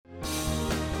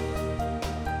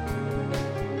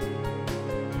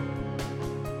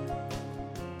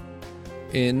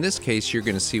In this case, you're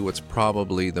going to see what's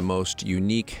probably the most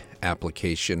unique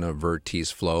application of Vertees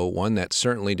Flow, one that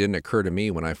certainly didn't occur to me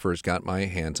when I first got my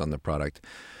hands on the product,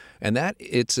 and that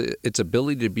its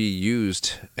ability to be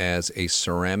used as a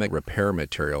ceramic repair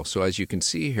material. So as you can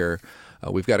see here,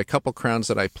 we've got a couple crowns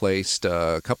that I placed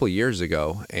a couple of years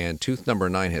ago, and tooth number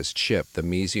 9 has chipped. The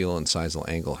mesial and incisal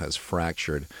angle has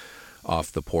fractured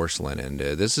off the porcelain, and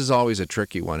this is always a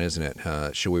tricky one, isn't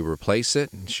it? Should we replace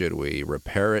it? Should we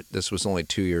repair it? This was only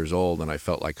 2 years old, and I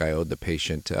felt like I owed the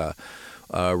patient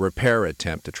a repair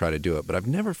attempt to try to do it. But I've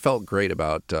never felt great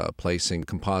about placing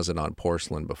composite on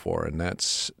porcelain before, and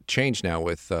that's changed now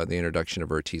with the introduction of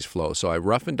Vertees Flow. So I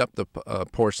roughened up the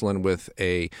porcelain with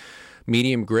a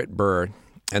medium grit burr,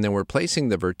 and then we're placing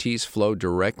the Vertees Flow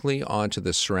directly onto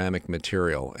the ceramic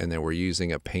material, and then we're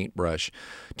using a paintbrush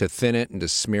to thin it and to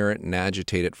smear it and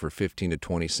agitate it for 15 to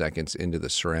 20 seconds into the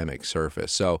ceramic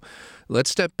surface. So let's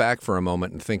step back for a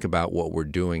moment and think about what we're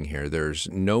doing here. There's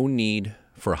no need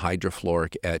for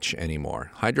hydrofluoric etch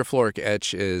anymore. Hydrofluoric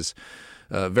etch is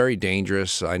very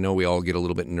dangerous. I know we all get a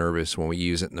little bit nervous when we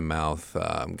use it in the mouth.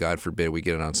 God forbid we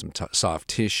get it on some soft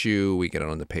tissue, we get it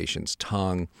on the patient's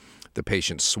tongue. The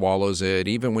patient swallows it.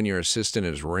 Even when your assistant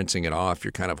is rinsing it off,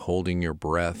 you're kind of holding your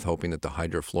breath, hoping that the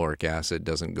hydrofluoric acid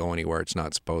doesn't go anywhere it's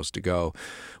not supposed to go.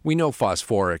 We know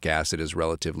phosphoric acid is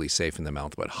relatively safe in the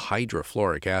mouth, but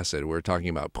hydrofluoric acid, we're talking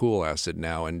about pool acid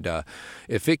now. And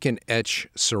if it can etch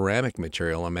ceramic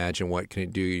material, imagine what can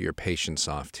it do to your patient's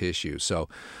soft tissue. So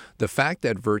the fact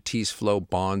that Vertees Flow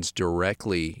bonds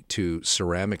directly to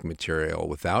ceramic material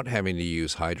without having to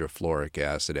use hydrofluoric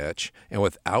acid etch and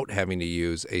without having to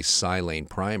use a silane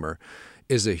primer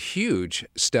is a huge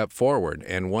step forward,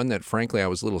 and one that frankly I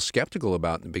was a little skeptical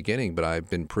about in the beginning, but I've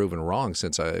been proven wrong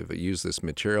since I've used this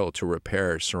material to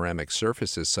repair ceramic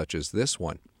surfaces such as this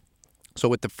one. So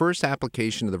with the first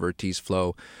application of the Vertees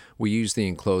Flow, we use the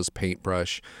enclosed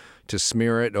paintbrush to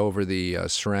smear it over the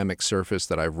ceramic surface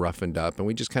that I've roughened up, and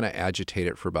we just kind of agitate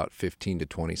it for about 15 to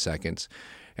 20 seconds.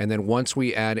 And then once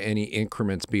we add any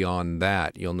increments beyond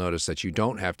that, you'll notice that you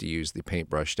don't have to use the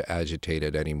paintbrush to agitate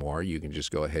it anymore. You can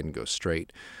just go ahead and go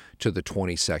straight to the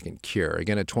 20-second cure.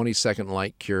 Again, a 20-second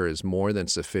light cure is more than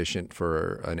sufficient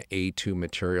for an A2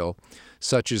 material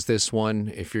such as this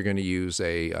one. If you're going to use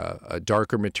a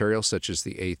darker material such as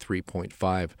the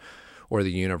A3.5 or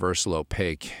the universal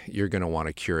opaque, you're going to want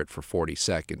to cure it for 40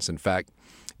 seconds. In fact,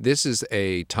 this is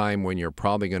a time when you're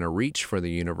probably going to reach for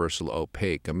the universal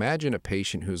opaque. Imagine a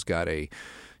patient who's got a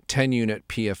 10-unit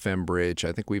PFM bridge.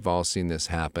 I think we've all seen this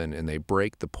happen, and they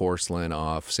break the porcelain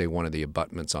off, say, one of the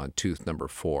abutments on tooth number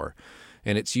 4.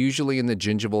 And it's usually in the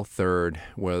gingival third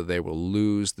where they will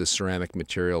lose the ceramic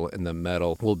material and the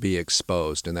metal will be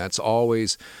exposed. And that's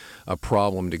always a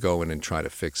problem to go in and try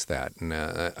to fix that. And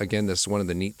again, this is one of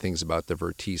the neat things about the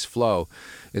Vertees Flow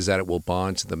is that it will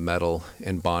bond to the metal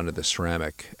and bond to the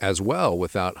ceramic as well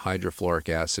without hydrofluoric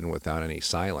acid and without any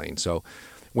silane. So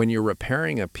when you're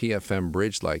repairing a PFM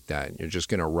bridge like that, you're just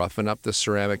going to roughen up the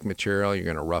ceramic material, you're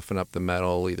going to roughen up the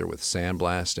metal either with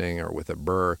sandblasting or with a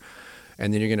burr,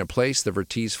 and then you're going to place the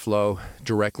Vertees Flow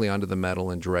directly onto the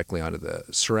metal and directly onto the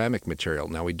ceramic material.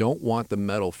 Now, we don't want the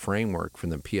metal framework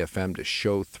from the PFM to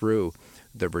show through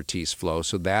the Vertees Flow,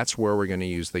 so that's where we're going to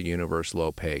use the universal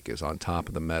opaque, is on top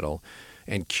of the metal,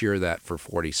 and cure that for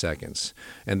 40 seconds.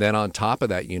 And then on top of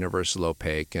that universal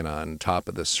opaque and on top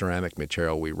of the ceramic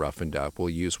material we roughened up,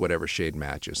 we'll use whatever shade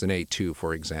matches, an A2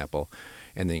 for example,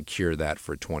 and then cure that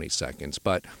for 20 seconds.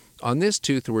 But on this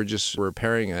tooth, we're just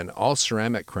repairing an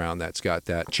all-ceramic crown that's got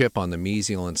that chip on the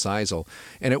mesial and incisal,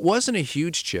 and it wasn't a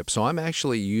huge chip, so I'm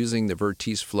actually using the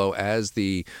Vertees Flow as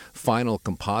the final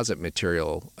composite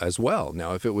material as well.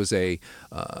 Now, if it was a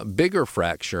bigger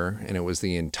fracture and it was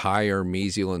the entire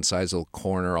mesial and incisal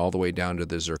corner all the way down to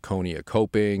the zirconia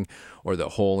coping or the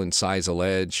whole incisal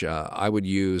edge, I would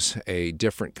use a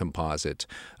different composite,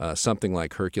 something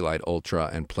like Herculite Ultra,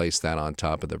 and place that on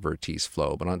top of the Vertees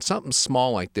Flow. But on something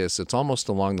small like this, it's almost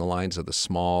along the lines of the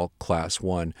small Class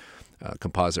 1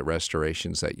 composite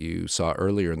restorations that you saw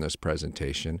earlier in this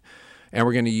presentation. And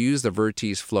we're going to use the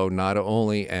Vertees Flow not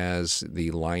only as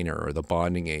the liner or the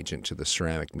bonding agent to the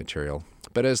ceramic material,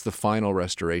 but as the final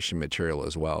restoration material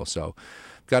as well. So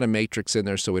I've got a matrix in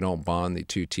there so we don't bond the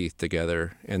two teeth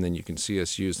together. And then you can see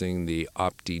us using the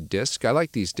Opti disc. I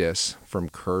like these discs from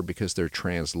Kerr because they're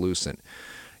translucent.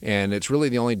 And it's really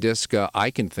the only disc I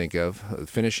can think of,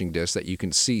 finishing disc, that you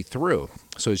can see through.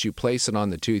 So as you place it on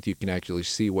the tooth, you can actually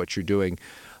see what you're doing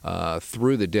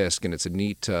through the disc, and it's a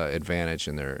neat advantage.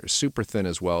 And they're super thin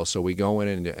as well. So we go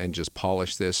in and just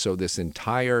polish this. So this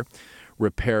entire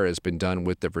repair has been done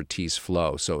with the Vertise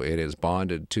Flow. So it is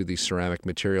bonded to the ceramic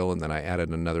material, and then I added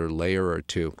another layer or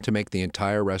two to make the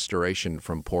entire restoration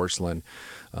from porcelain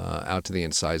out to the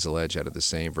incisal edge out of the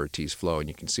same Vertise Flow. And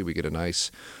you can see we get a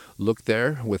nice look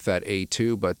there with that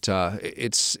A2, but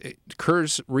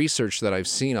Kerr's research that I've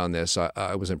seen on this,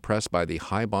 I was impressed by the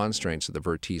high bond strengths of the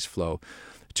Vertise Flow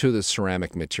to the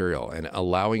ceramic material, and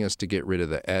allowing us to get rid of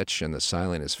the etch and the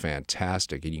silane is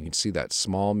fantastic. And you can see that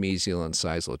small mesial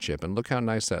incisal chip, and look how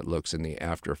nice that looks in the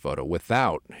after photo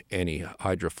without any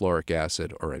hydrofluoric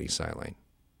acid or any silane.